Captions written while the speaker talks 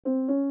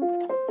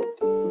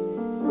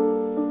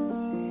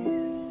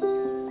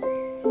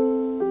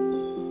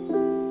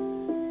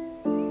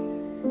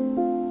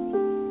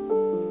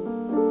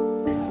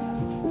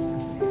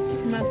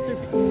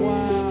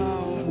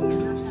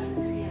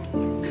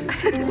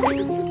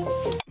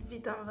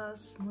Witam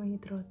was, moi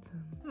drodzy.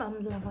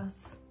 Mam dla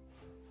was,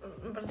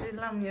 bardziej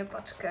dla mnie,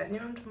 paczkę. Nie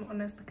wiem, czemu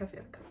ona jest taka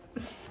wielka.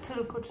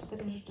 Tylko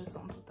 4 rzeczy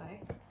są tutaj.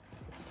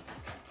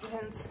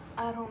 Więc I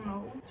don't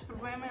know.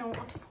 Spróbujemy ją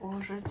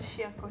otworzyć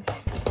jakoś.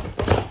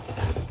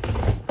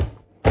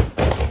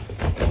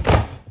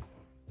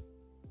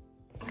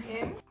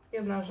 Okej.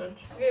 Jedna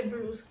rzecz. 2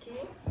 bluzki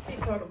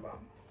i torba.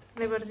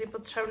 Najbardziej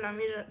potrzebna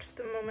mi rzecz w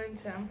tym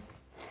momencie.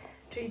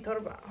 Czyli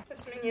torba.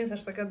 W sumie nie jest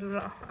aż taka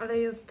duża, ale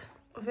jest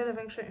o wiele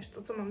większa niż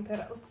to, co mam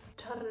teraz.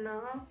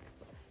 Czarna,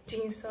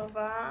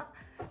 jeansowa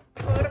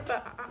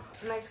torba.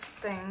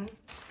 Next thing.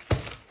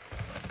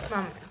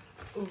 Mamy,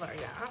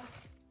 uwaga,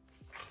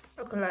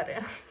 okulary.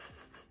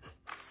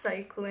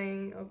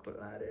 Cycling,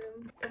 okulary.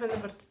 Ja będę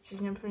bardzo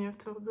dziwnie pewnie w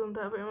tym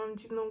wyglądała, bo ja mam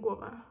dziwną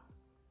głowę.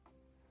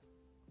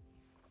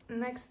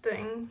 Next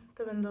thing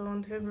to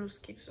będą 2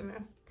 bluzki w sumie.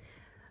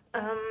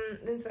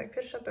 Więc tak,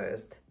 pierwsza to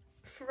jest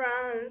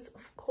France,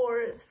 of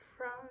course,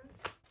 France.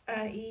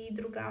 I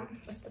druga,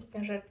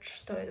 ostatnia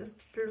rzecz to jest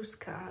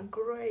bluzka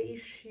grey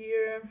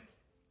sheer.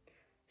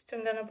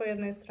 Ściągana po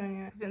jednej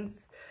stronie,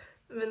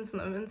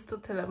 więc to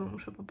tyle, bo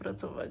muszę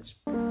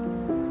popracować.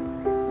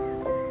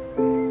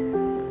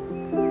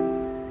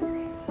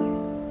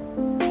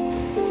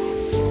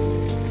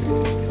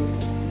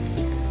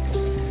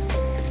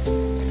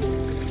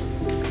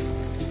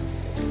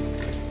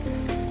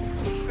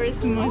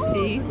 First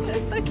mochi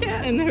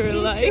in her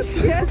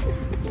life.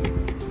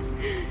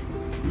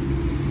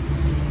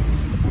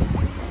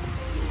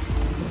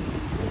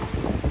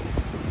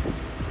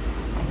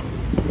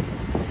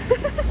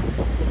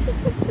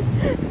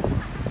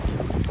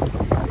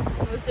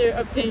 What's your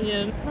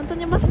opinion? No to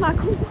nie ma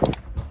smaku.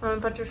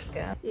 Mamy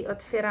paczuszkę i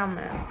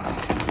otwieramy.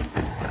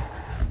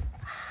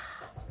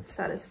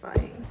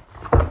 Satisfying.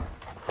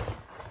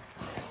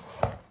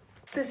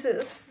 This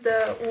is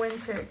the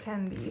winter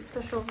candy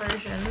special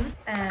version,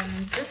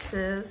 and this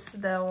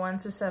is the 1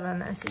 to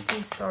 7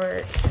 NCT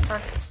storage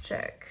fact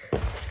check.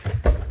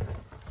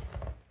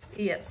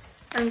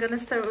 Yes, I'm gonna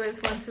start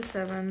with 1 to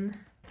 7.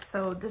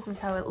 So this is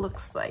how it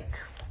looks like.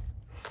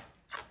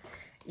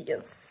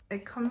 Yes,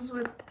 it comes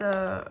with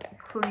the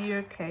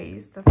clear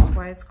case, that's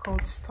why it's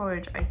called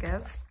storage, I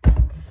guess.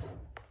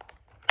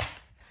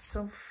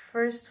 So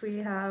first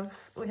we have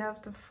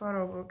the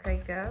photo book, I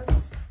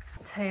guess.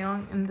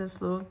 Taeyong in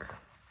this look.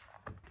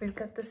 We've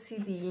got the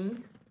CD.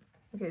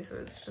 Okay, so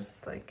it's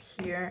just like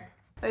here.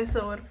 I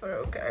saw what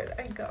photo card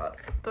I got.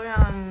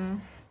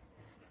 Doyoung.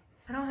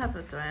 I don't have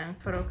a Doyoung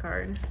photo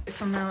card.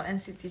 So now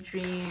NCT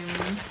Dream,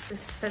 this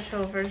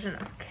special version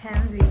of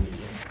candy.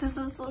 This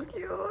is so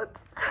cute.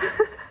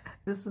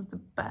 This is the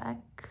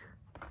back,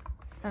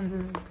 and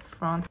this is the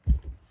front.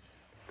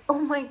 Oh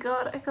my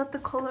god, I got the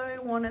color I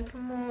wanted the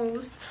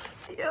most.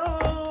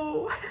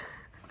 Yo!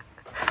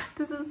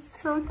 This is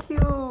so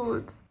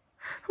cute.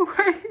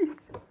 Wait,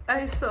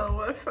 I saw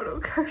what photo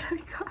card I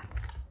got.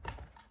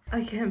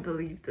 I can't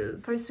believe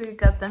this. First we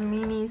got the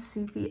mini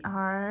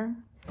CDR.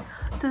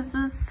 This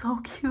is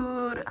so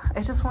cute.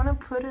 I just want to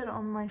put it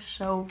on my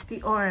shelf.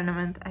 The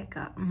ornament I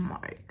got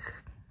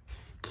Mark.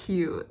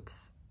 Cute.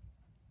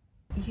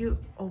 You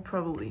all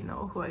probably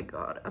know who I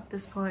got at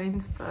this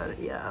point, but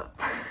yeah.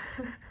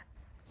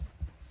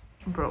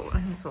 Bro,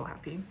 I'm so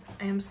happy.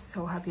 I am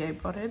so happy I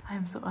bought it. I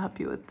am so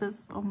happy with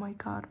this. Oh my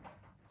god.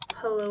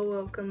 Hello,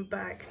 welcome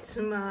back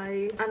to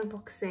my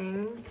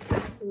unboxing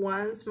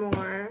once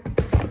more,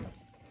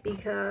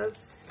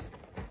 because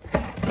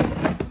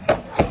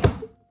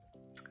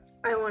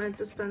I wanted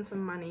to spend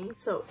some money.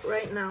 So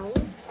right now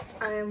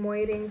I am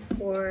waiting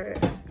for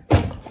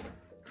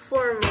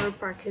 4 more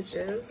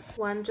packages.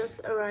 1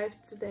 just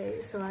arrived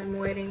today, so I'm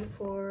waiting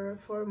for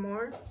 4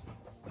 more.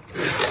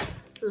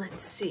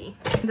 Let's see.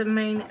 The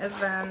main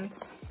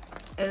event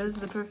is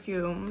the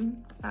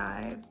perfume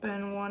I've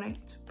been wanting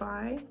to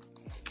buy.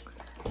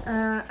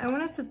 I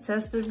wanted to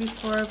test it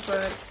before,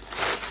 but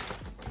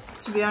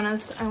to be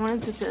honest, I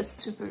wanted to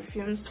test 2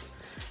 perfumes,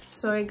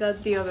 so I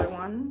got the other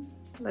one,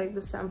 like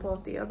the sample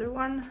of the other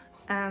one,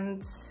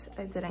 and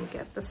I didn't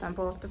get the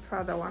sample of the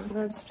Prada one.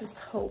 Let's just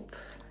hope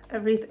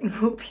everything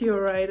will be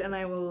alright and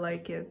I will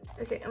like it.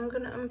 Okay, I'm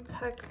gonna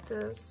unpack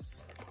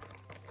this.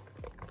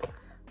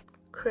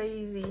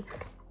 Crazy.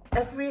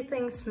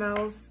 Everything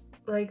smells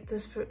like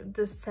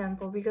this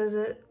sample, because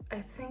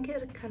I think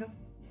it kind of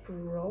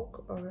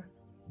broke or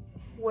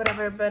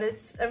whatever, but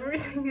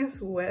everything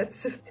is wet.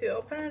 If you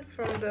open it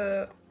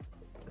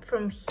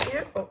from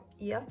here, oh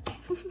yeah.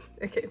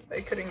 Okay,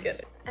 I couldn't get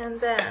it.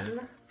 And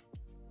then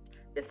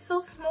it's so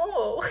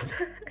small. What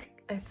the heck?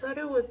 I thought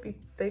it would be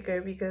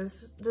bigger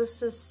because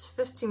this is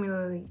 50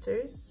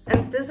 milliliters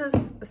and this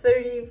is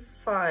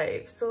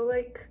 35. So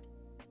like,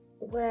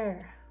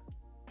 where?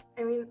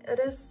 I mean, it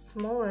is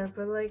smaller,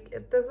 but like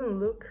it doesn't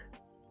look.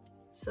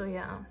 So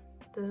yeah,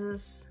 this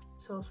is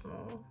so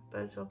small,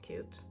 but it's so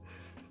cute.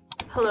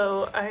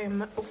 Hello,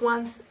 I'm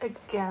once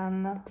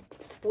again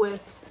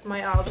with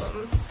my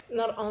albums.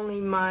 Not only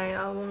my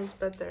albums,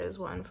 but there is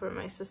one for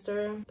my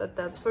sister, but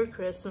that's for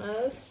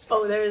Christmas.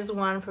 Oh, there is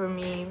one for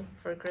me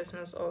for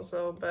Christmas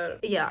also, but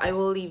yeah, I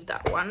will leave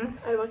that one.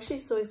 I'm actually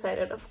so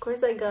excited. Of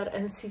course I got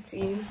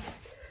NCT,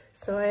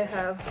 so I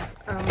have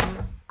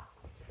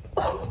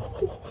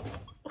oh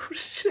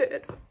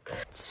shit.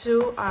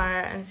 2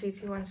 are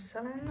NCT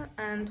 127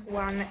 and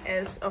 1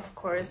 is of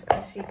course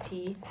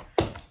NCT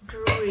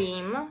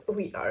Dream.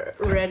 We are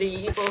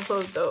ready. Both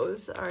of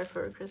those are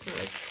for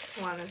Christmas.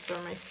 One is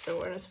for my sister,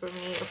 one is for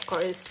me. Of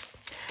course,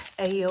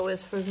 AO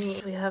is for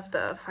me. We have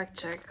the fact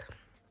check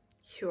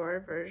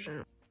QR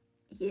version.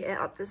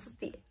 Yeah, this is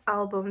the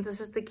album. This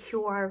is the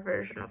QR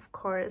version, of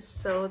course.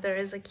 So there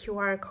is a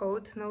QR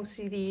code, no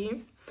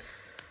CD.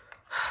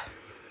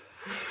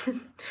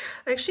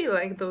 I actually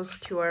like those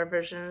QR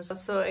versions.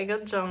 So I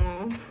got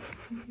Jungwoo.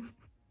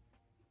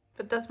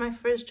 But that's my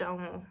first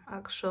Jungwoo,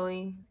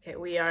 actually. Okay,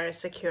 we are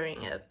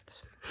securing it.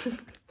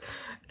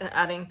 And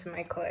adding to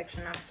my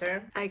collection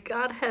after. I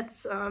got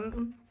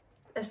Haechan,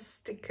 a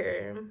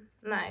sticker.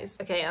 Nice.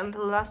 Okay, and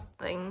the last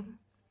thing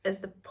is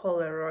the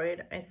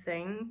Polaroid, I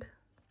think.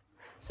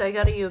 So I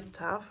got a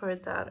Utah for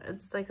that.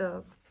 It's like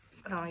a,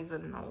 I don't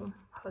even know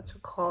how to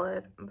call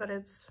it, but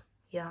it's,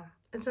 yeah.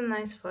 It's a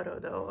nice photo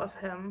though of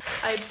him.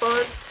 I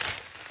bought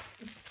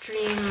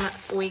Dream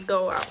We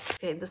Go Up.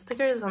 Okay, the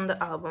sticker is on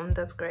the album,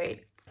 that's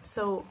great.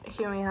 So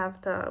here we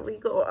have the We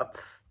Go Up.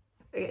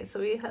 Okay, so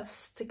we have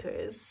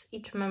stickers.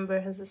 Each member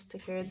has a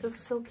sticker.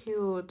 That's so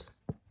cute.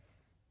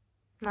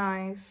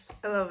 Nice.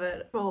 I love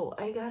it. Oh,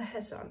 I got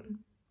Haechan.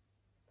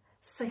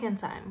 Second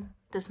time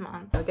this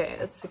month. Okay,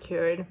 it's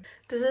secured.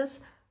 This is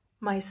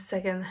my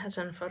second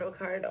Haechan photo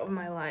card of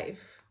my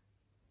life.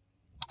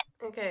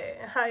 Okay,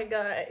 hi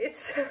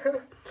guys.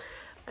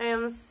 I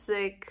am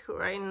sick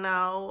right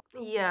now.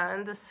 Yeah,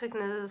 and the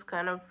sickness is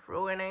kind of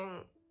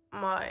ruining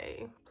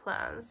my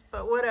plans,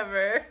 but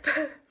whatever.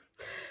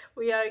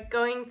 We are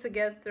going to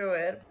get through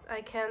it.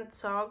 I can't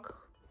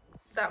talk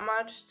that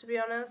much, to be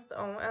honest.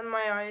 Oh, and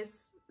my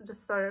eyes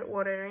just started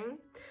watering.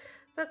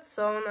 That's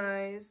so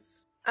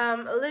nice.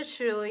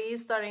 Literally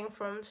starting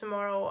from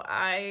tomorrow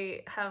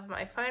I have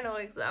my final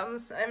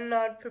exams. I'm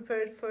not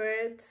prepared for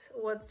it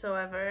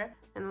whatsoever.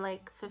 In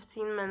like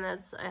 15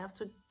 minutes I have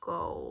to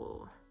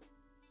go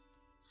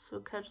to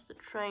catch the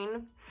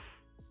train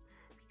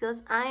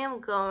because I am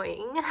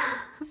going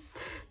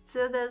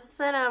to the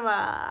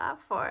cinema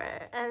for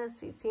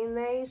NCT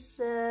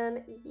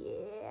Nation.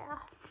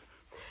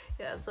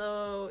 Yeah,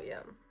 so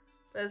yeah,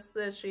 that's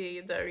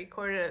literally the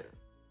recorded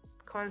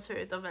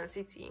concert of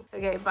NCT.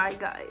 Okay, bye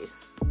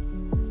guys.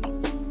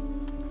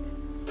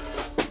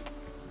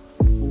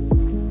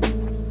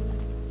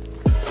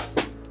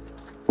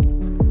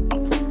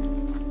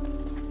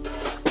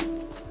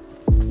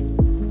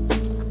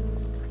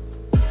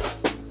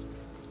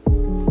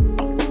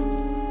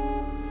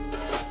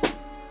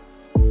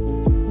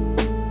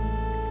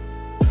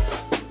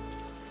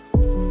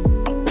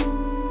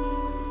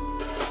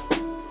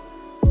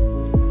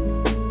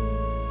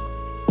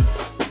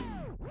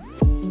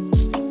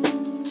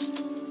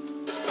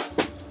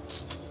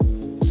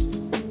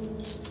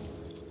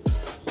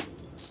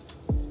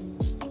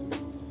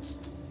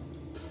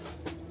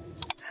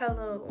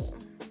 Hello,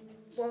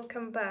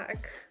 welcome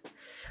back.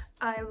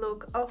 I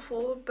look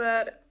awful,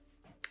 but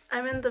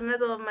I'm in the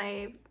middle of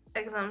my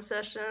exam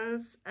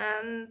sessions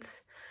and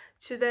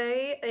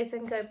today I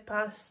think I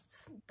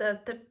passed the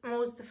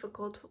most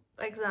difficult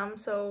exam,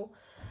 so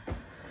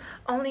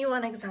only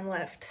one exam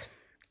left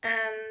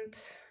and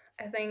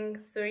I think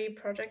 4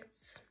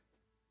 projects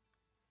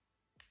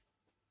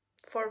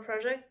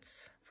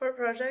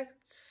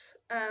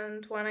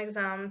and 1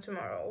 exam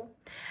tomorrow.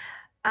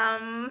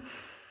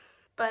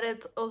 But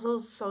it's also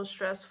so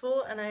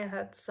stressful and I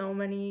had so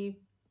many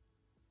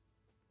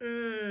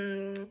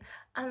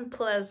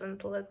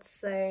unpleasant, let's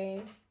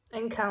say,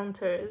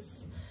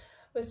 encounters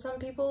with some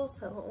people,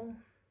 so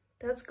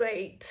that's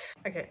great.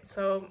 Okay,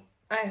 so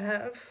I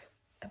have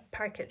a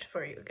package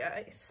for you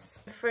guys.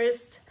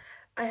 First,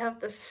 I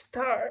have the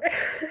star.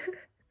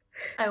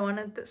 I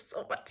wanted this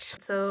so much.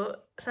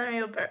 So, send me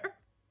a bear.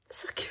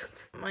 So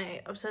cute.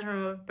 My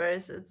obsession with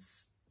bears,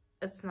 it's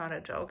not a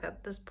joke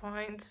at this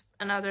point.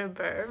 Another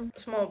bear,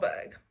 small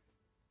bag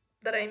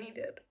that I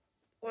needed,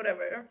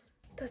 whatever.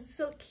 That's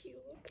so cute.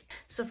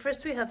 So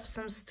first we have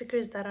some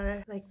stickers that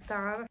are like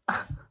that.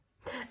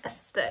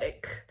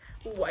 Aesthetic.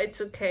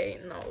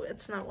 Y2K. No,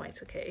 it's not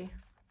Y2K.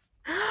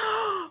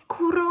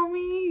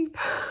 Kuromi!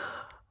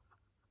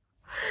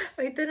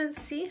 I didn't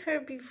see her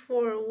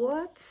before,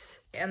 what?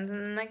 And the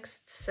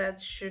next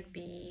set should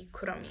be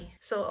Kuromi.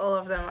 So all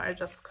of them are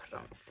just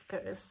Kuromi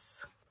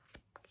stickers.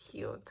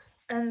 Cute.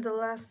 And the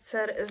last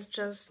set is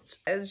just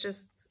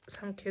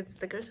some cute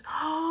stickers.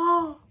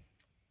 Oh,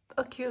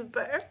 a cute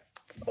bear.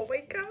 Oh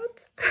my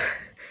god.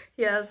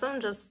 Yeah, some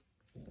just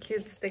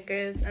cute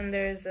stickers, and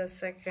there's a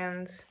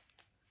second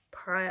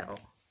pile,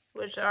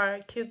 which are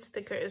cute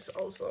stickers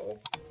also.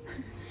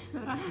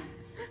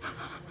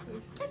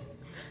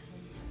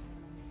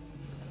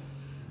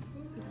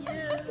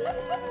 Yeah.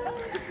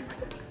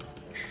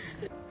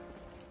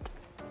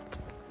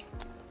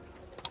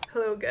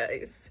 Hello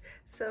guys,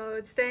 so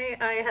today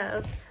I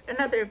have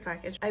another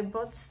package. I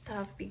bought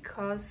stuff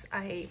because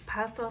I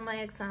passed all my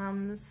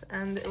exams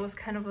and it was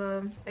kind of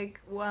a like,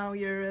 wow,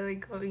 you're really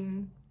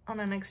going on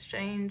an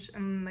exchange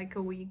in like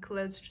a week,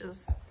 let's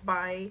just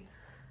buy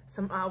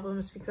some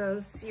albums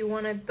because you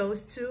wanted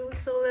those two,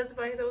 so let's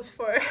buy those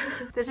four.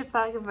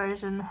 Digipack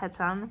version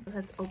ğᴢ.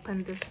 Let's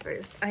open this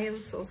first. I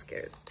am so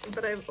scared,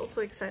 but I'm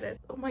also excited.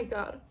 Oh my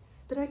god,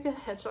 did I get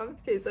ğᴢ?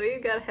 Okay, so you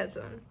got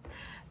ğᴢ.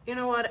 You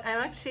know what,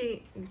 I'm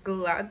actually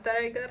glad that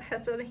I got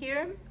ğᴢ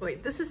here.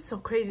 Wait, this is so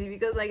crazy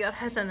because I got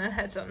ğᴢ and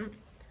ğᴢ.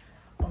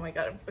 Oh my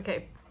god,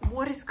 okay,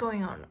 what is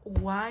going on?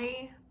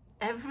 Why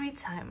every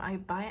time I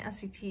buy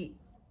NCT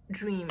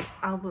Dream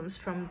albums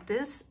from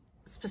this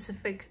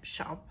specific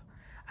shop,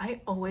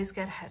 I always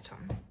get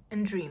ğᴢ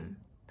in Dream,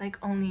 like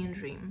only in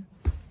Dream?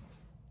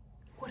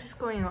 What is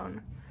going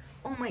on?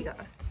 Oh my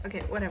god.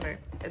 Okay, whatever.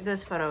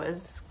 This photo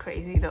is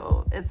crazy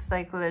though. It's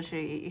like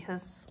literally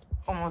his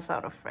almost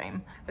out of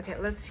frame. Okay,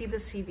 let's see the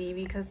CD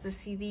because the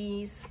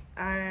CDs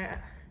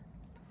are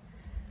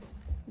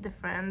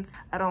different.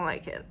 I don't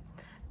like it.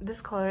 This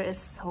color is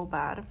so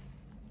bad.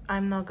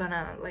 I'm not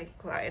gonna like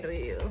lie to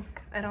you.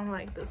 I don't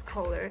like this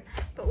color,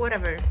 but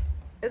whatever.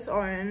 It's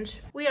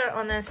orange. We are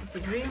on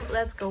NCT Dream.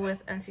 Let's go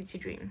with NCT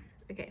Dream.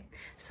 Okay,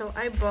 so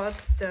I bought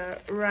the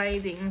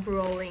Riding and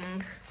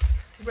Rolling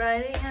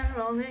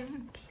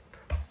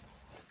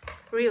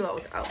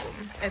Reload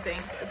album, I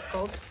think it's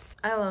called.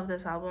 I love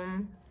this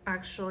album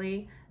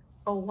actually.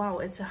 Oh wow,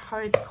 it's a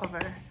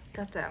hardcover,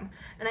 goddamn.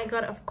 And I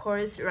got, of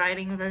course,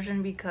 Riding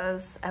version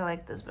because I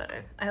like this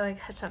better. I like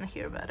ğᴢ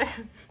here better.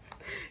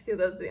 Yeah,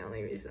 that's the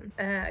only reason.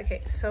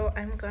 Okay, so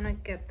I'm gonna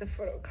get the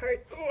photo card.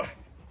 Oh,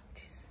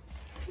 jeez.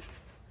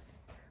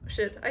 Oh,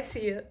 shit, I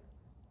see it.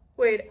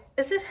 Wait,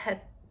 is it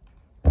head?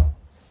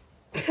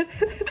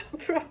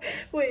 Bro,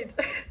 wait.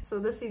 So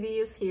the CD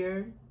is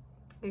here.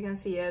 You can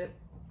see it.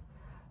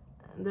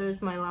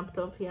 There's my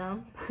laptop, yeah.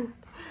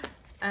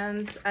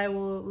 And I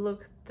will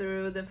look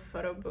through the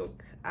photo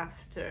book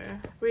after.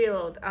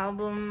 Reload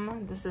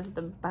album. This is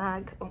the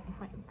bag. Oh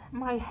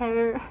my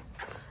hair.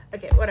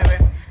 Okay, whatever.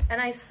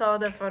 And I saw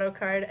the photo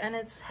card and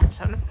it's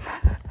ğᴢ.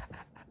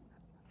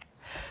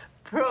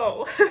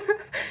 Bro,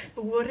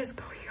 what is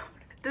going on?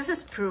 This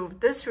is proof.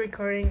 This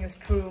recording is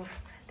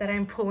proof that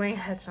I'm pulling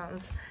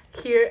ğᴢs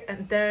here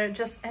and there.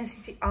 Just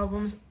NCT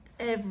albums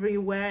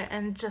everywhere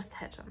and just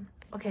ğᴢ.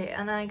 Okay,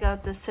 and I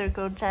got the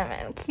Circle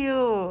Jamin.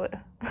 Cute.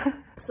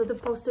 So the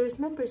poster is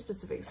member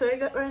specific. So I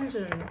got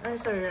Renjun. I'm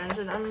sorry,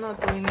 Renjun. I'm not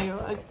doing you.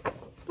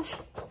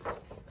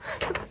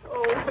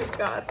 Oh my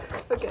god.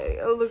 Okay,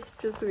 it looks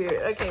just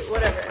weird. Okay,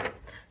 whatever.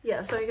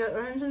 Yeah, so I got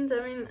Renjun,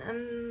 Jamin,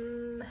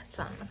 and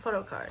ğᴢ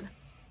photo card.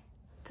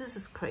 This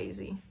is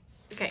crazy.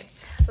 Okay,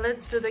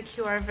 let's do the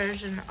QR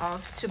version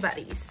of Two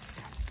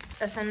Baddies.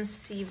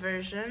 SMC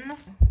version.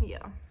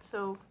 Yeah,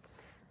 so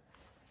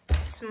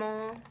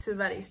small Two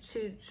Baddies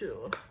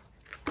choo.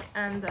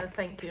 And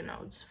thank you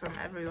notes from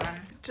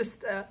everyone.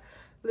 Just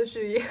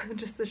literally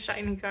just a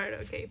shiny card.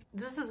 Okay,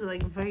 this is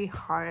like very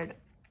hard,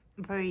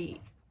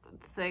 very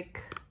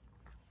thick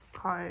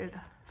card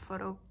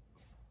photo.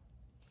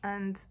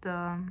 And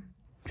the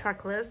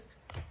track list.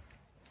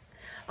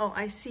 Oh,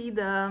 I see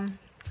the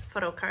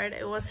photo card.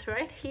 It was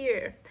right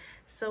here.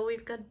 So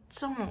we've got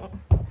Jongho.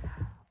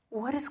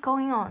 What is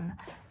going on?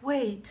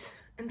 Wait,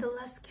 in the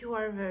last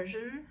QR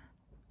version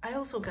I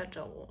also got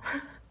Jongho.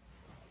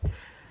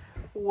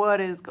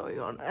 What is going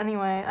on?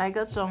 Anyway, I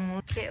got Jongho.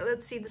 Okay,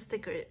 let's see the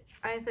sticker.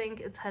 I think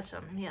it's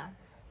ğᴢ. Yeah,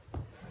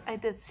 I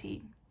did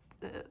see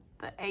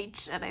the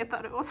H and I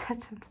thought it was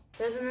ğᴢ.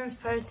 Resonance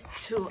Part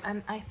 2,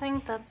 and I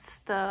think that's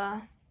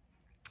the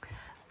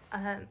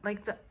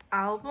like the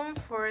album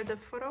for the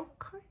photo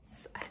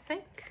cards. I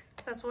think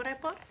that's what I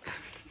bought.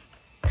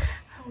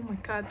 Oh my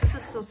god, this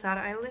is so sad.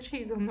 I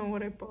literally don't know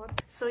what I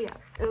bought. So yeah,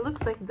 it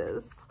looks like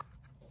this.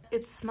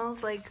 It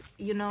smells like,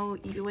 you know,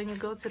 when you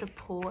go to the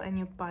pool and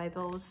you buy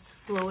those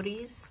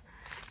floaties,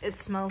 it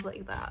smells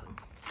like that.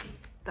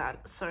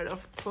 That sort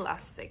of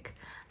plastic.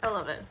 I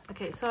love it.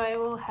 Okay, so I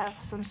will have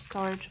some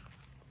storage.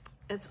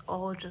 It's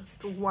all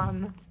just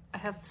one. I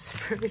have to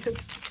separate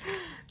it.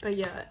 But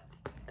yeah,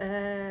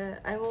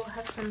 I will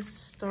have some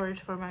storage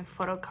for my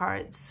photo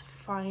cards,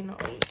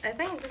 finally. I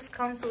think this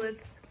comes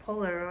with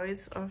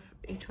Polaroids of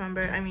each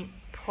member. I mean,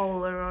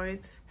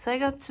 Polaroids. So I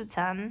got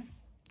 210.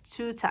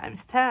 2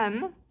 times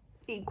 10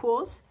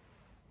 equals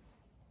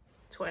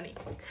 20.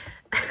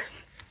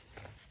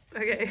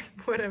 Okay,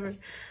 whatever.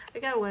 I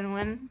got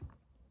Win.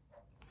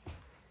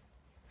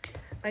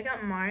 I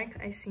got Mark.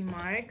 I see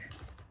Mark.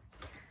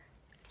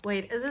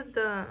 Wait, is it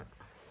the...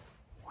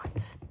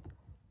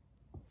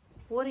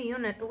 What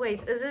unit?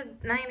 Wait, is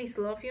it 90s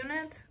Love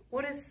unit?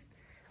 What is...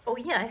 Oh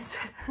yeah, it's...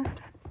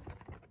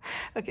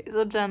 Okay,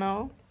 so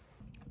Jeno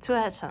to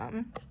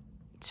ğᴢ.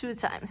 2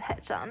 times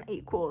ğᴢ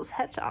equals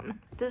ğᴢ.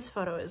 This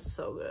photo is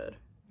so good.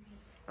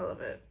 I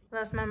love it.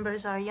 Last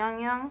members are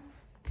Yang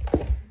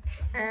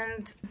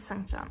and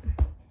Sangjan.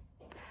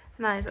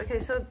 Nice. Okay,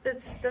 so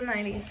it's the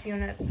 90s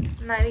unit.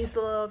 90s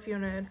Love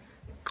unit.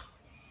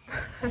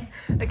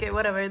 Okay,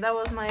 whatever, that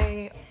was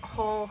my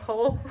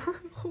whole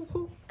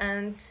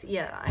and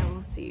yeah, I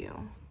will see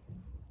you.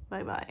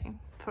 Bye bye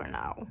for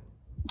now.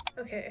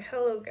 Okay,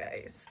 hello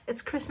guys.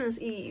 It's Christmas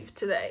Eve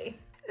today.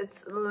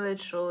 It's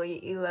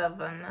literally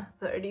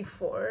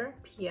 11:34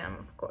 p.m.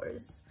 of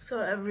course.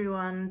 So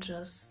everyone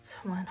just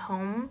went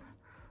home,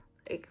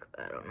 like,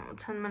 I don't know,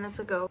 10 minutes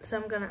ago. So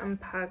I'm gonna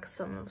unpack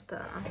some of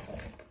the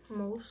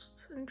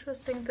most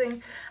interesting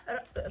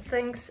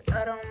things.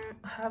 I don't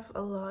have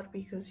a lot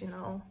because, you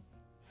know,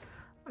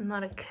 I'm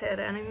not a kid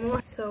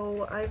anymore.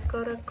 So I've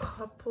got a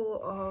couple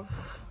of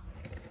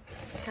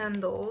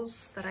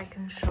candles that I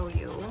can show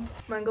you.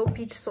 Mango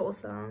peach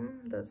salsa,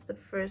 that's the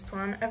first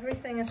one.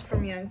 Everything is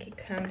from Yankee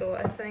Candle,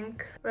 I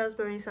think.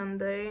 Raspberry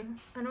sundae,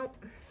 I know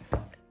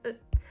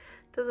it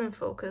doesn't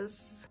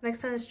focus.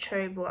 Next one is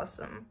cherry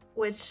blossom,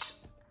 which,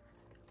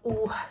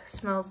 ooh,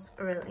 smells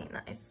really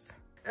nice.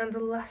 And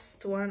the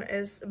last one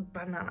is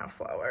banana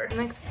flower.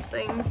 Next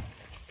thing,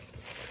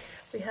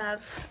 we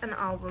have an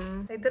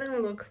album. I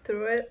didn't look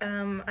through it,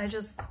 I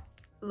just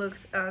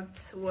looked at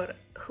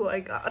who I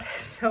got.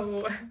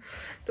 So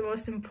the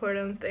most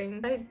important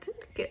thing, I did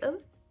get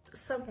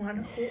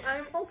someone who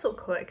I'm also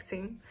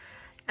collecting,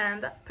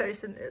 and that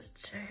person is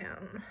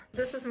അᴢ.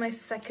 This is my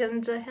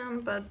second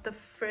അᴢ, but the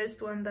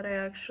first one that I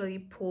actually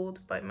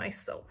pulled by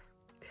myself.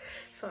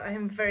 So I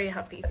am very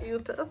happy.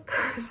 Utah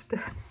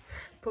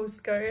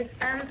postcard,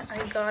 and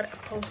I got a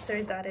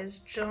poster that is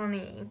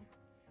Johnny.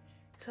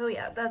 So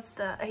yeah, that's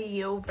the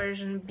AEO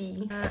version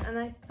B, and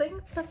I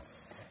think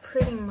that's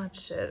pretty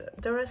much it.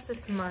 The rest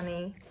is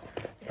money.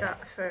 I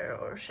got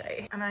Ferrero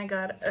Rocher, and I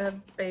got a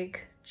big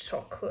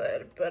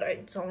chocolate, but I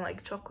don't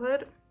like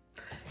chocolate,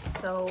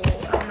 so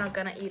I'm not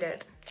gonna eat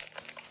it.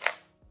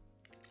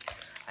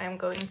 I'm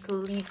going to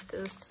leave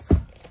this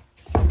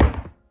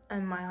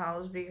in my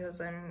house because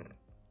I'm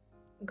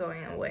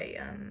going away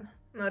in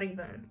not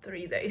even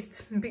 3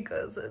 days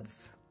because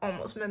it's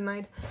almost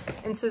midnight.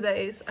 In 2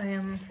 days I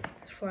am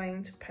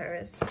flying to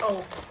Paris.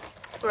 Oh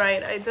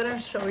right, I didn't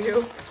show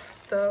you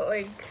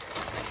the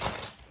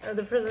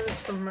the presents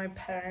from my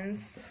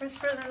parents. The first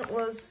present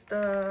was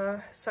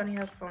the Sony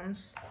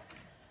headphones,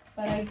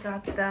 but I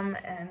got them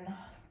in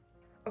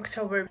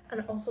October.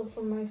 And also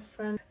from my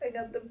friend, I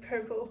got the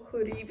purple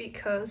hoodie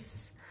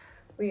because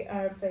we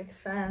are big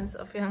fans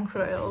of Young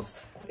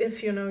Royals.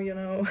 If you know, you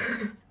know.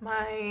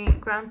 My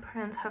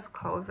grandparents have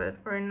COVID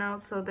right now,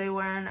 so they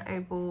weren't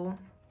able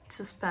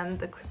to spend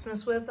the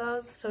Christmas with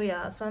us. So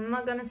yeah, so I'm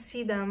not gonna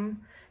see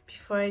them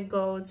before I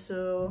go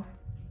to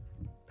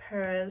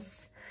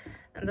Paris.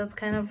 And that's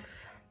kind of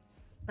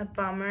a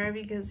bummer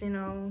because, you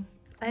know,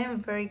 I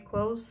am very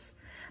close,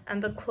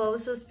 and the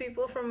closest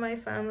people from my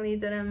family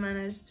didn't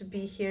manage to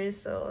be here,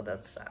 so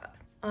that's sad.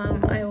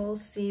 I will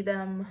see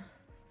them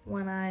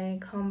when I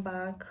come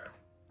back.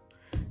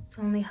 It's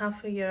only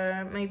half a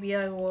year. Maybe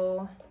I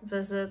will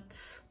visit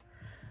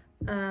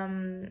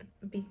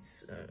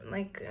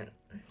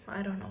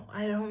I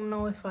don't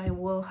know if I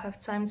will have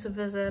time to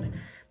visit,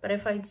 but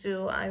if I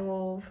do, I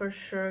will for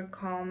sure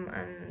come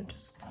and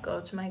just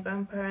go to my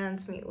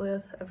grandparents, meet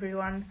with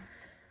everyone.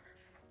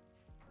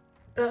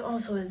 But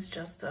also it's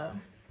just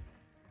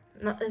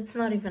it's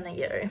not even a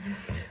year,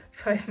 it's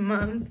 5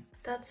 months.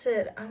 That's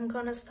it. I'm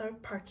gonna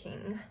start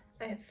packing.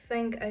 I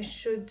think I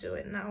should do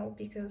it now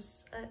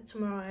because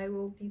tomorrow I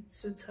will be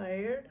too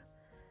tired.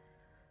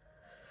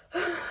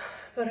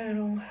 But I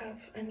don't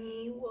have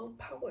any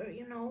willpower,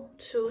 you know,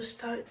 to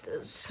start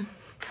this.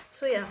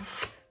 So yeah,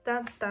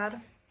 that's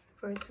that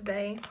for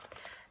today.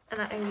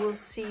 And I will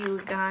see you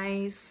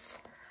guys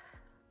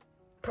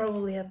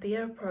probably at the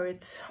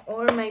airport,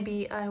 or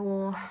maybe I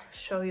will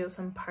show you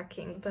some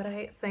packing, but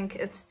I think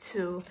it's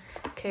too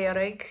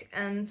chaotic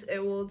and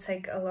it will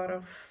take a lot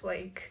of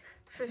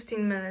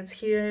 15 minutes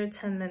here,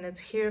 10 minutes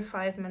here,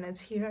 5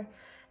 minutes here,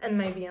 and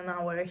maybe an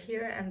hour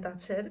here, and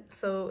that's it.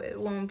 So it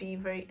won't be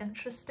very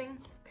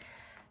interesting.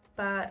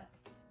 But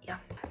yeah,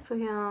 so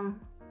yeah,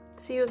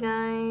 see you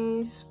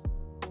guys.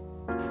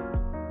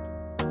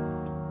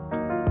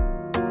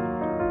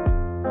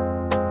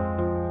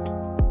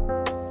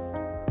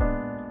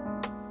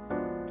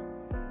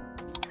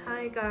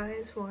 Hi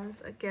guys, once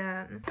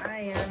again,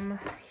 I am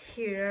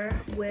here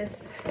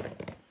with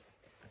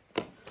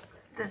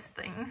this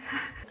thing.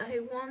 I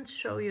won't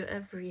show you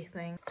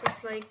everything,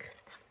 just like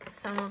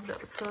some of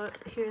those. So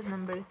here's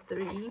number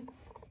 3.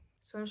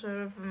 Some sort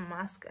of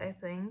mask, I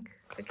think.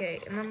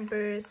 Okay,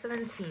 number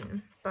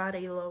 17,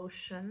 body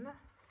lotion.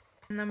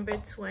 Number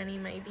 20,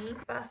 maybe,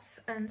 bath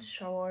and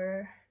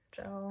shower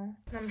gel.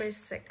 Number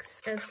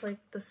 6, it's like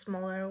the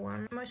smaller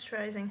one,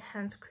 moisturizing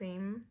hand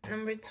cream.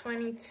 Number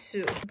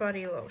 22,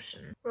 body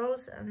lotion,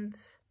 rose and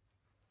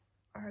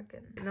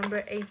argan.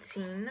 Number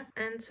 18,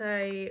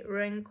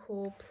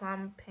 anti-wrinkle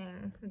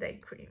plumping day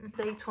cream.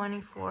 Day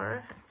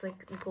 24, it's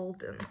like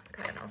golden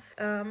kind of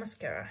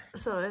mascara.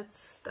 So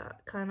it's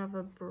that kind of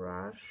a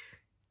brush.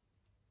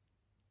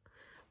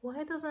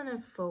 Why doesn't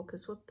it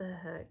focus? What the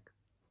heck?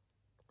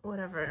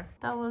 Whatever.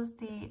 That was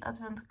the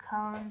advent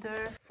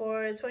calendar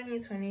for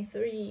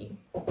 2023.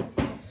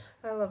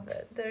 I love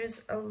it.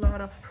 There's a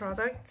lot of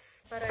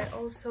products, but I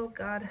also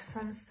got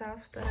some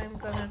stuff that I'm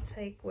gonna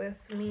take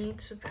with me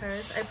to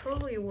Paris. I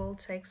probably will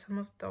take some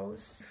of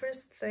those.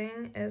 First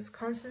thing is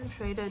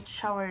concentrated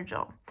shower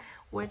gel,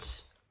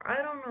 which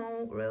I don't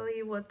know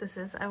really what this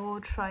is. I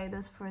will try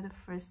this for the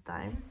first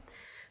time,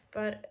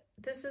 but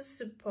this is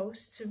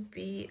supposed to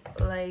be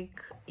like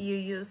you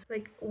use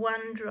like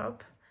 1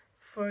 drop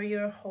for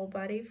your whole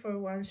body for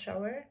 1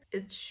 shower.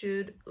 It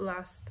should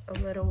last a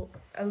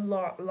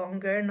lot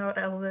longer, not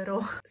a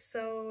little.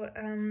 So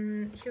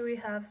here we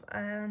have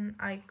an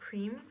eye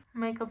cream,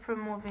 makeup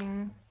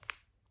removing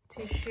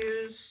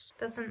tissues.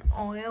 That's an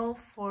oil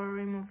for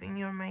removing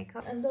your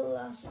makeup. And the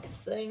last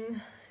thing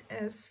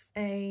is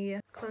a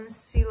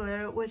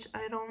concealer, which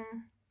I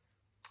don't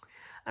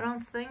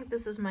think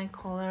this is my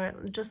color.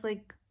 Just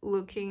like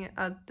looking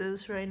at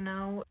this right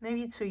now,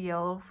 maybe too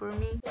yellow for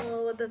me.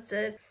 So that's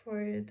it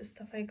for the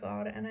stuff I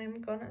got, and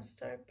I'm gonna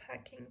start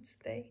packing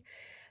today.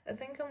 I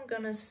think I'm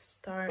gonna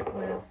start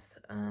with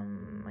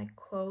my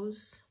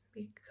clothes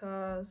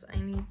because I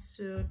need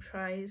to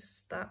try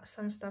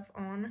some stuff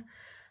on,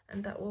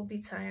 and that will be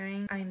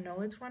tiring. I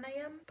know it's 1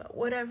 AM, but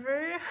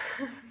whatever.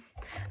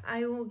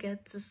 I will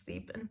get to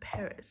sleep in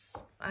Paris.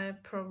 I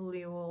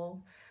probably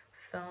will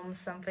film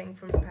something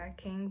from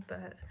packing,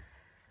 but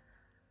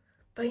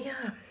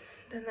yeah,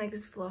 the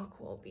next vlog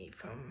will be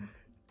from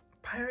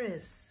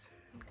Paris.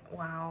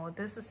 Wow,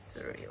 this is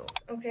surreal.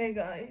 Okay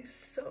guys,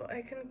 so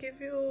I can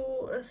give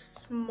you a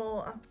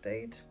small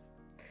update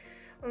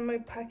on my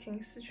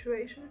packing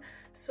situation.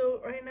 So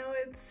right now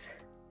it's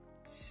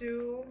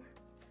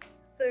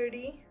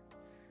 2:30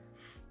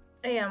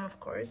 AM, of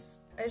course.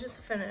 I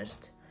just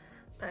finished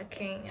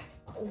packing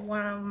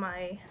one of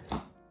my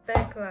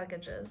bag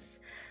luggages.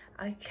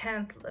 I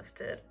can't lift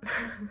it.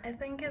 I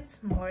think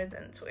it's more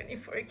than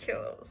 24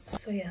 kilos.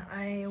 So yeah,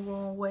 I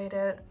will weigh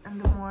it in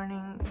the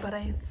morning, but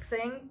I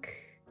think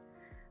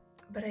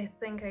I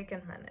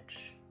can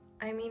manage.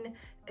 I mean,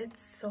 it's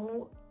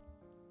so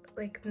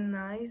like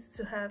nice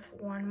to have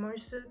 1 more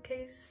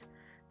suitcase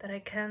that I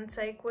can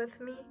take with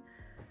me.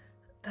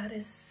 That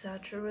is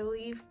such a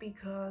relief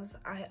because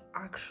I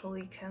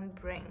actually can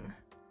bring,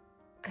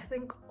 I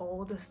think,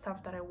 all the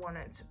stuff that I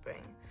wanted to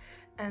bring.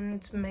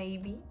 And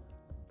maybe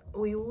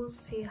we will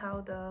see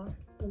how the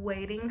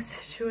waiting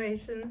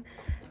situation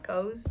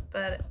goes,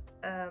 but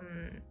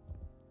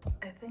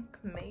I think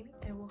maybe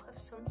I will have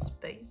some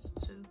space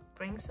to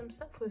bring some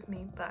stuff with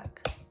me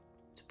back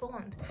to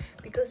Poland,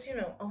 because you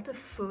know, all the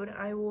food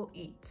I will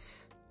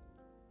eat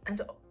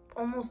and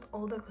almost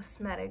all the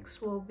cosmetics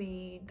will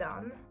be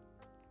done.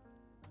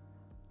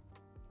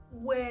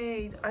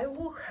 Wait, I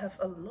will have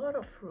a lot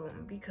of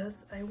room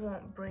because I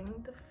won't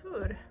bring the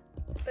food,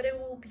 but it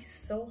will be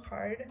so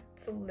hard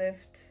to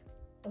lift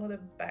all the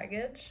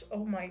baggage.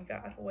 Oh my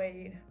god,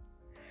 wait.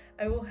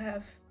 I will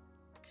have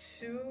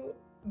 2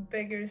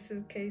 bigger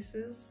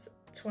suitcases,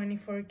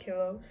 24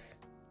 kilos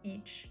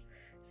each.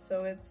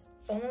 So it's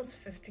almost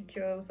 50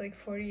 kilos, like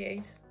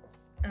 48.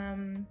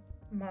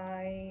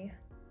 My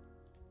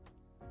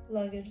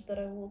luggage that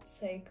I will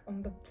take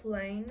on the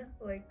plane,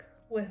 like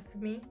with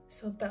me,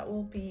 so that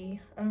will be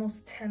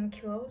almost 10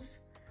 kilos.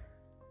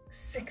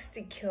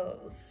 60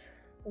 kilos.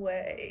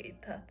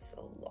 Wait, that's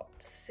a lot.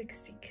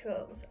 60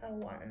 kilos at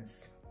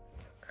once.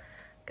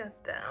 God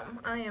damn,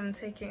 I am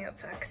taking a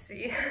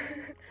taxi.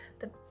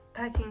 The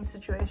packing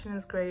situation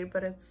is great,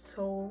 but it's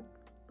so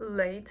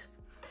late.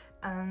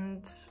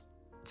 And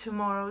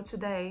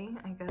today,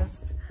 I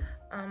guess,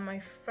 my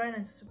friend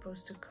is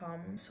supposed to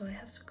come, so I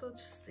have to go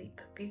to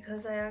sleep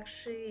because I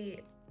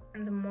actually,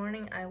 in the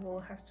morning, I will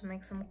have to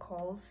make some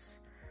calls,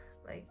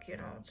 like, you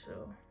know,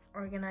 to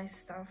organize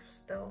stuff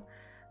still.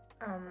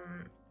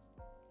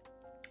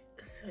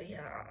 So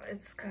yeah,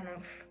 it's kind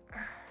of,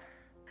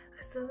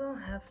 I still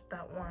don't have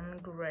that 1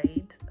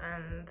 grade,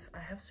 and I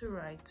have to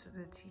write to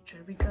the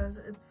teacher because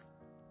it's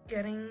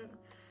getting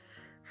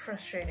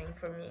frustrating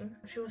for me.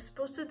 She was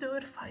supposed to do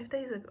it 5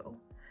 days ago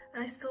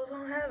and I still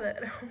don't have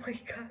it. Oh my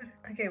god.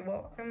 Okay,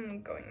 well,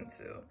 I'm going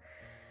to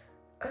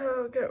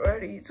get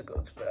ready to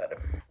go to bed.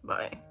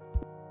 Bye.